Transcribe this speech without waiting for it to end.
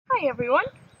Hi everyone,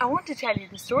 I want to tell you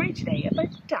the story today about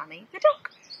Danny the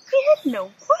duck. He had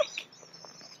no quack.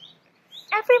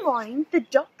 Every morning the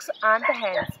ducks and the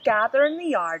hens gather in the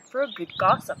yard for a good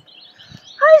gossip.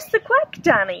 "How's the quack,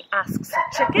 Danny?" asks the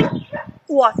chicken.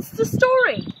 "What's the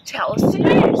story? Tell us the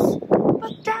news."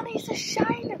 But Danny's a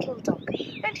shy little duck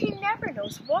and he never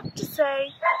knows what to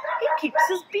say. He keeps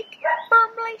his beak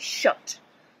firmly shut,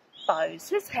 bows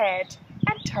his head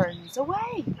and turns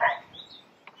away.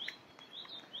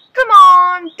 "Come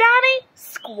on, Danny,"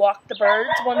 squawked the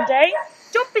birds one day.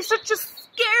 "Don't be such a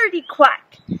scaredy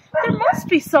quack. There must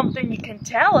be something you can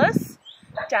tell us."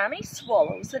 Danny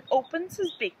swallows and opens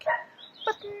his beak,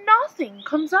 but nothing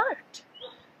comes out.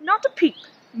 Not a peep,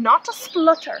 not a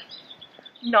splutter,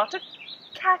 not a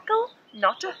cackle,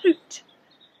 not a hoot.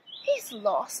 He's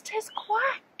lost his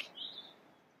quack.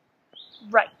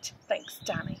 "Right," thinks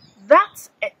Danny, "that's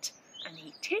it." And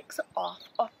he takes off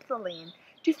up the lane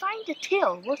to find a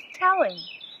tale worth telling.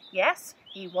 Yes,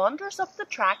 he wanders up the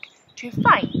track to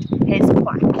find his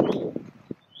quack.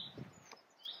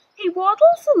 He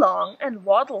waddles along and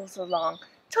waddles along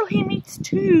till he meets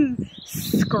two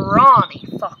scrawny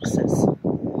foxes.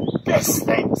 "This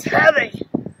thing's heavy.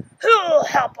 Who'll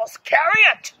help us carry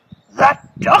it?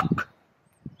 That duck?"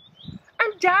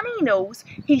 And Danny knows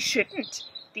he shouldn't.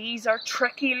 These are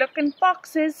tricky-looking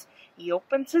foxes. He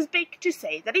opens his beak to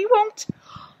say that he won't,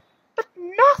 but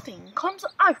nothing comes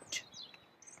out.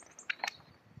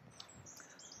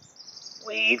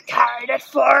 "We've carried it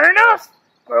far enough,"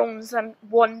 groans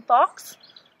one fox.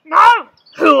 "Now,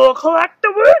 who'll collect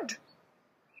the wood?"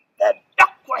 "The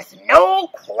duck with no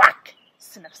quack,"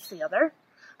 sniffs the other.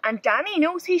 And Danny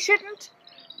knows he shouldn't.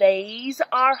 These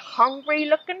are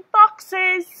hungry-looking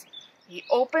foxes. He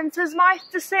opens his mouth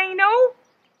to say no,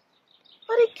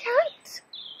 but he can't.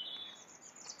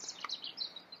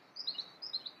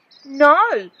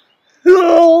 "Now,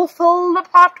 who'll fill the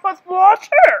pot with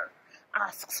water?"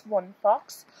 asks one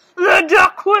fox. "The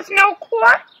duck with no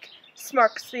quack,"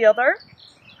 smirks the other.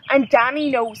 And Danny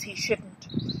knows he shouldn't.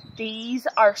 These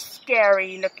are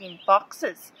scary-looking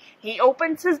foxes. He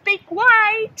opens his beak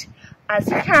wide as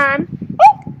he can.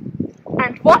 Oh!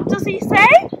 And what does he say?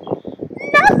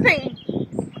 Nothing!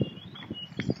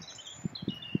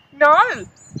 "Now,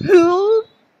 who'll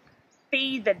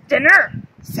be the dinner?"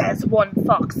 says one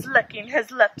fox, licking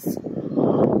his lips.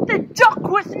 "The duck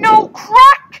with no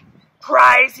quack!"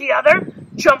 cries the other,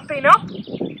 jumping up.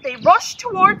 They rush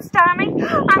towards Danny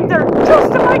and they're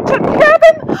just about to grab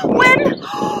him when...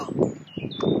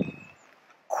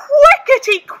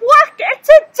 Quickety-quack! It's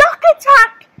a duck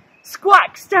attack!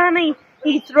 Squawks Danny.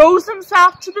 He throws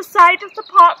himself to the side of the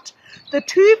pot. The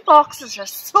two foxes are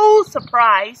so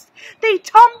surprised, they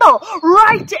tumble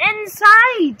right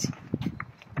inside.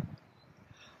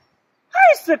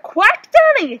 "How's the quack,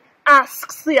 Danny?"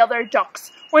 asks the other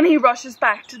ducks when he rushes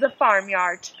back to the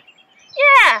farmyard.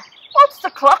 "Yeah, what's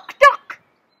the cluck, duck?"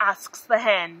 asks the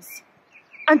hens.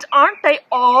 And aren't they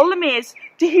all amazed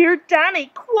to hear Danny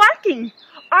quacking?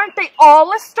 Aren't they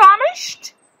all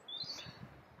astonished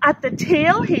at the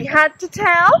tale he had to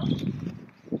tell?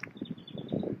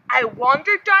 "I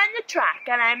wandered down the track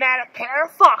and I met a pair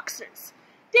of foxes.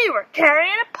 They were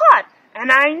carrying a pot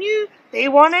and I knew they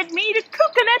wanted me to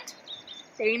cook in it.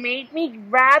 They made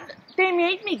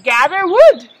me gather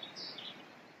wood.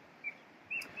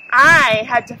 I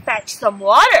had to fetch some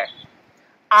water.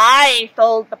 I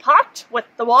filled the pot with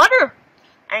the water.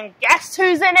 And guess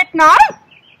who's in it now?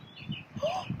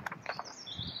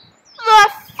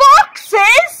 The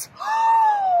foxes!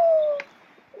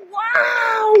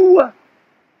 Wow!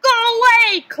 Go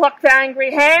away, cluck the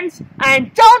angry hens,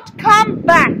 and don't come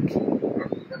back,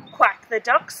 quack the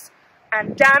ducks.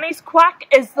 And Danny's quack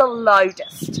is the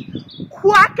loudest.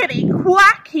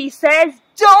 "Quackity-quack," he says,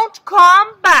 "don't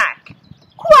come back.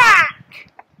 Quack!"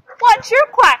 What's your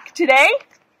quack today?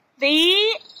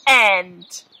 The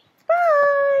end.